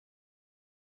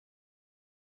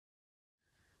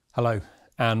Hello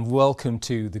and welcome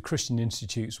to the Christian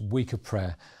Institute's Week of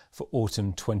Prayer for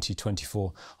Autumn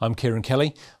 2024. I'm Kieran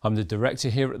Kelly, I'm the Director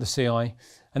here at the CI,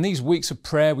 and these weeks of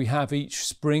prayer we have each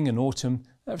spring and autumn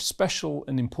are special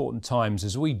and important times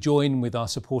as we join with our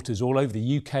supporters all over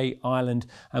the UK, Ireland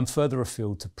and further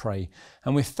afield to pray.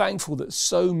 And we're thankful that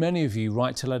so many of you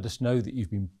write to let us know that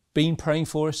you've been praying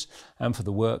for us and for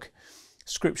the work.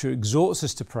 Scripture exhorts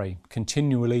us to pray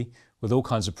continually with all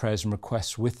kinds of prayers and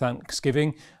requests with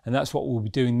thanksgiving, and that's what we'll be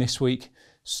doing this week,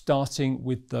 starting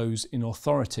with those in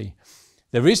authority.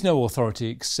 There is no authority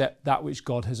except that which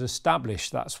God has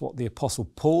established. That's what the Apostle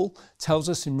Paul tells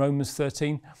us in Romans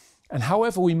 13. And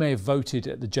however we may have voted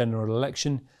at the general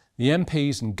election, the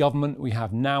MPs and government we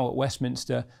have now at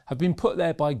Westminster have been put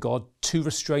there by God to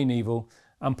restrain evil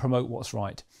and promote what's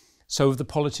right. So have the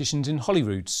politicians in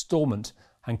Holyrood, Stormont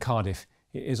and Cardiff.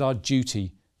 It is our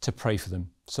duty to pray for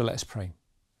them. So let's pray.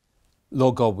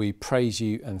 Lord God, we praise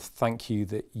you and thank you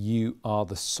that you are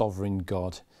the sovereign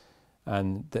God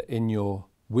and that in your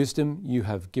wisdom you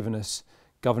have given us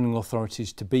governing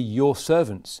authorities to be your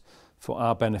servants for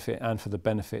our benefit and for the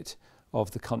benefit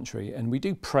of the country. And we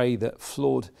do pray that,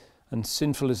 flawed and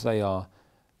sinful as they are,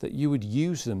 that you would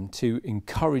use them to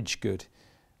encourage good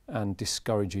and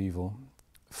discourage evil.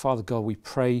 Father God, we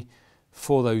pray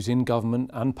for those in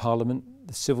government and parliament,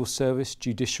 the civil service,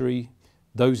 judiciary,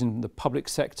 those in the public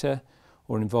sector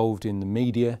or involved in the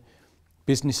media,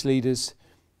 business leaders,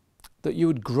 that you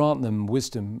would grant them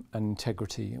wisdom and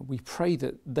integrity. We pray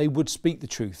that they would speak the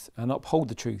truth and uphold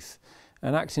the truth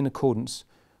and act in accordance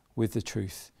with the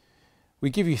truth. We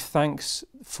give you thanks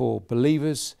for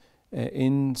believers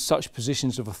in such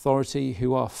positions of authority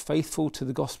who are faithful to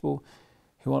the gospel,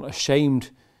 who aren't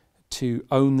ashamed to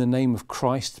own the name of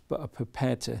Christ, but are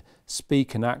prepared to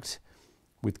speak and act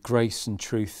with grace and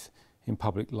truth in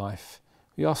public life.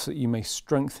 We ask that you may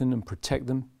strengthen and protect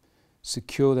them,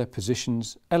 secure their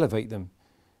positions, elevate them,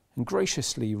 and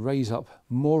graciously raise up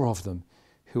more of them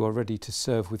who are ready to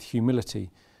serve with humility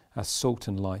as salt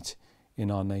and light in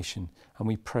our nation. And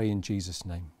we pray in Jesus'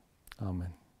 name.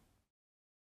 Amen.